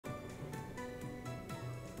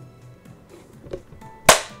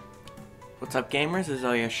What's up, gamers? This is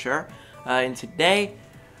Oh Yeah Sure. And today,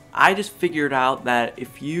 I just figured out that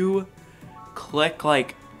if you click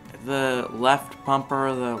like the left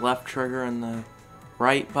bumper, the left trigger, and the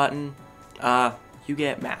right button, you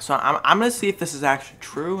get math. So I'm gonna see if this is actually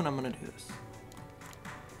true, and I'm gonna do this.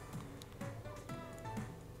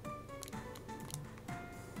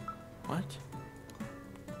 What?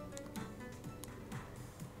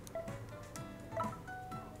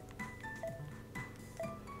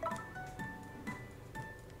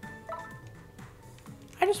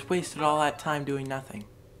 I just wasted all that time doing nothing.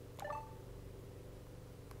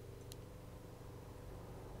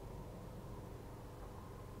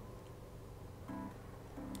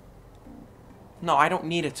 No, I don't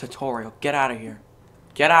need a tutorial. Get out of here.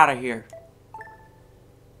 Get out of here.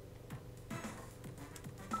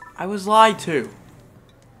 I was lied to.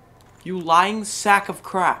 You lying sack of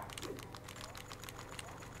crap.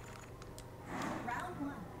 Round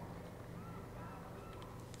one.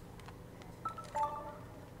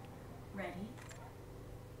 Ready?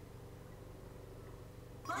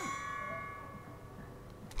 Fight.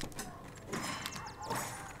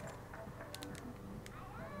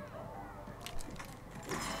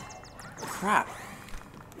 Crap.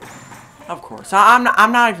 Of course. I'm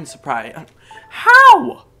not even surprised.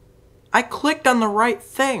 How? I clicked on the right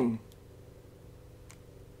thing.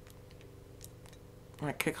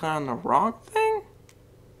 I clicked on the wrong thing?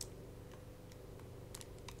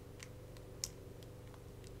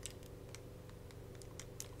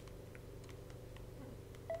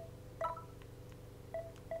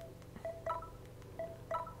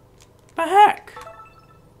 The heck?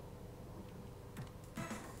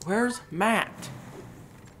 Where's Matt?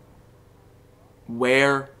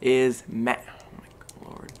 Where is Matt? Oh my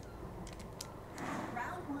lord.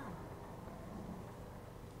 Round one.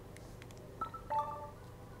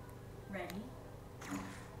 Ready?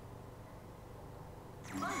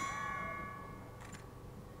 Fight.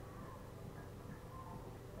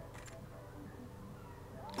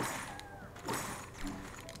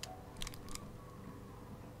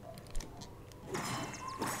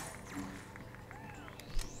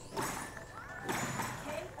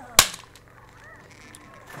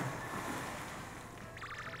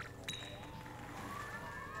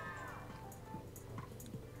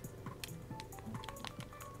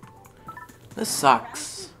 This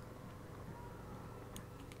sucks.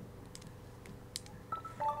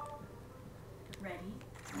 Ready?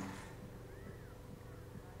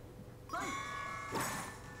 Fight.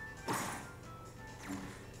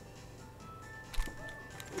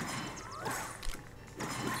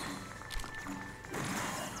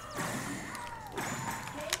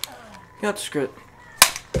 Yep, screw it.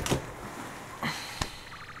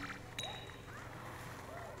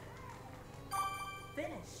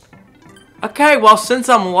 Finish. Okay, well, since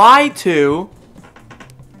I'm lied to,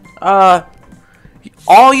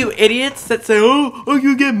 all you idiots that say, oh,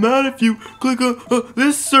 you get mad if you click on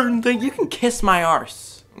this certain thing, you can kiss my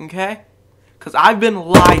arse, okay? Because I've been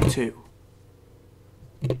lied to.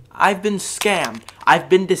 I've been scammed. I've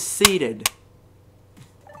been deceived.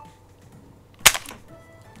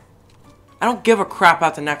 I don't give a crap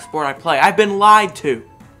about the next sport I play. I've been lied to.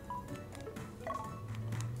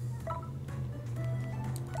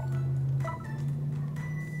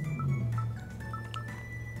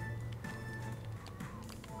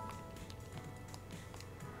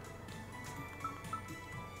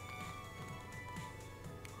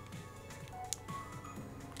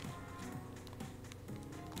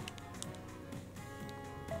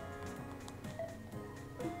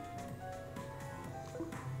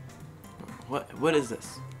 What is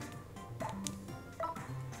this?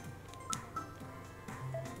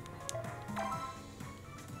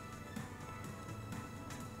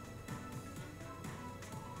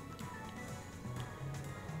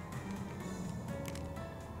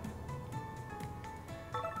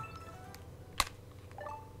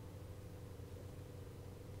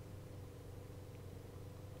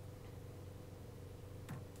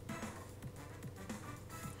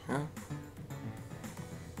 Huh?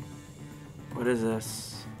 What is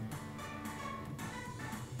this?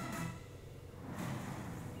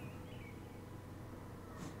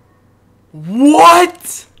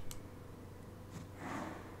 What?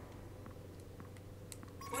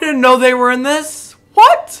 I didn't know they were in this.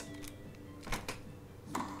 What?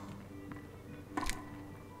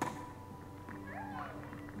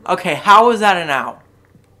 Okay, how is that an out?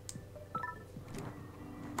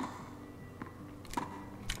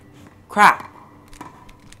 Crap.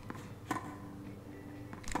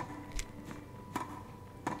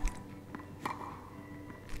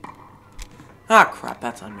 Ah, crap,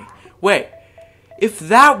 that's on me. Wait, if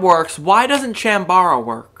that works, why doesn't Chambara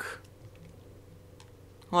work?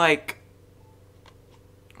 Like,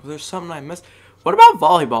 there's something I missed. What about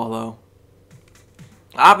volleyball, though?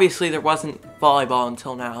 Obviously, there wasn't volleyball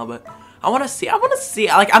until now, but I want to see.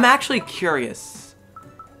 Like, I'm actually curious.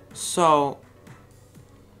 So,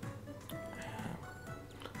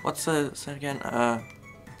 what's the set again?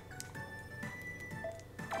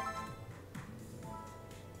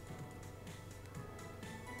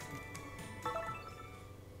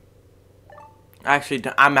 Actually,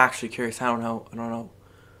 I'm actually curious. I don't know.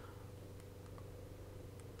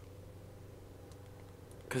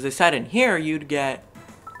 Because they said in here you'd get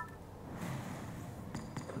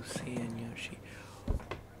Lucy and Yoshi.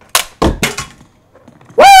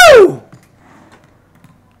 Woo!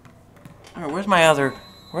 Alright, where's my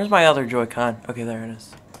other Joy-Con? Okay, there it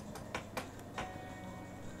is.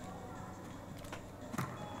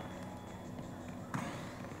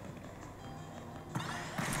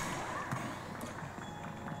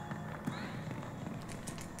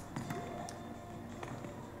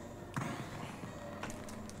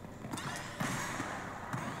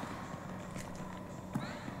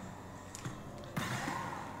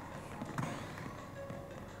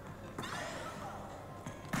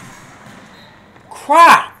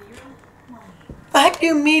 Crap! The heck do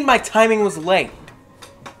you mean my timing was late?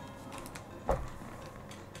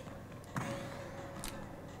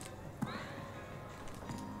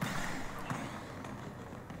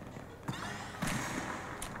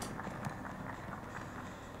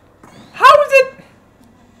 How is it?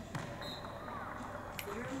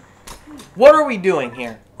 What are we doing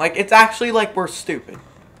here? Like, it's actually like we're stupid.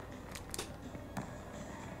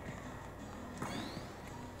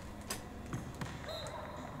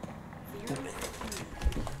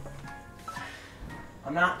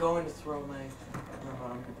 I'm not going to throw my... No,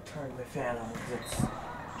 I'm going to turn my fan on because it's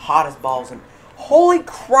hot as balls and... Holy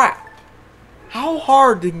crap! How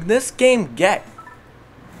hard did this game get?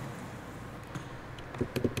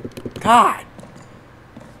 God!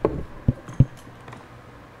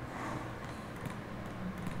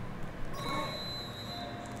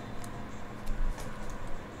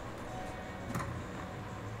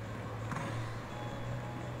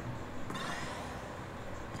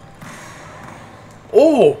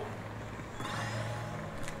 Oh!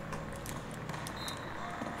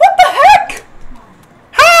 What the heck?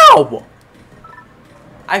 How?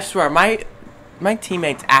 I swear, my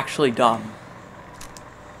teammate's actually dumb.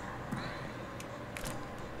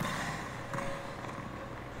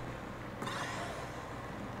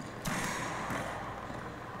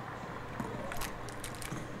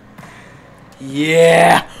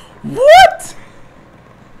 Yeah! What?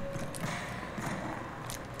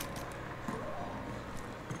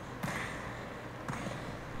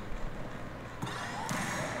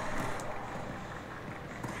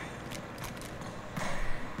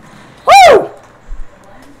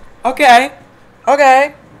 Okay.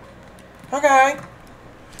 Okay. Okay.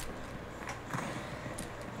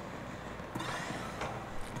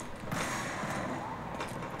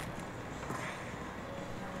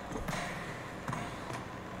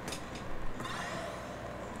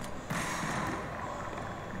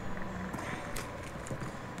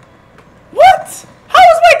 What? How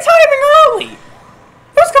was my timing early?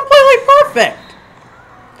 It was completely perfect.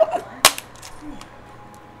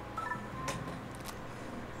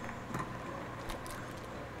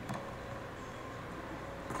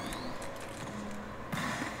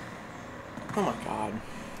 Oh my god.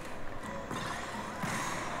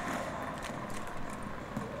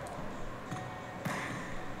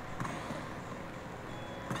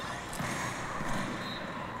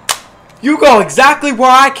 You go exactly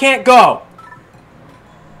where I can't go.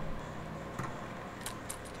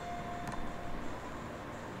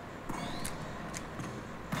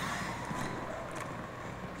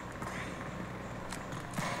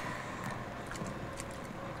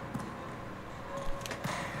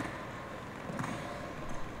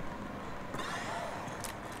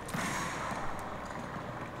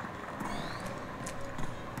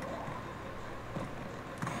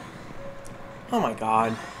 Oh my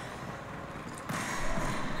god.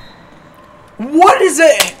 What is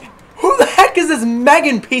it? Who the heck is this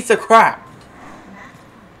Megan piece of crap?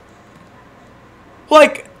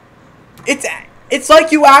 Like, it's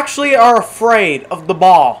like you actually are afraid of the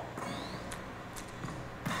ball.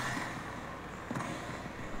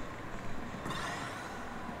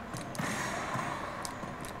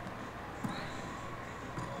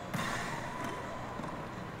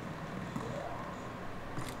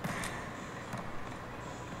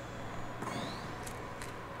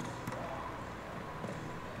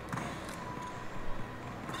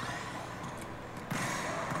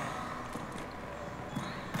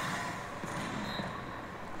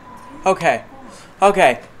 Okay.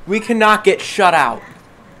 Okay. We cannot get shut out.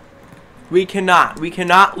 We cannot. We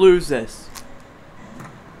cannot lose this.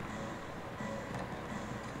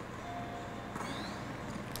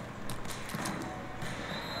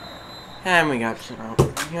 And we got shut out.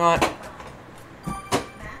 You know what?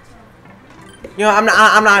 You know,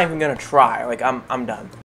 I'm not even gonna try. Like, I'm done.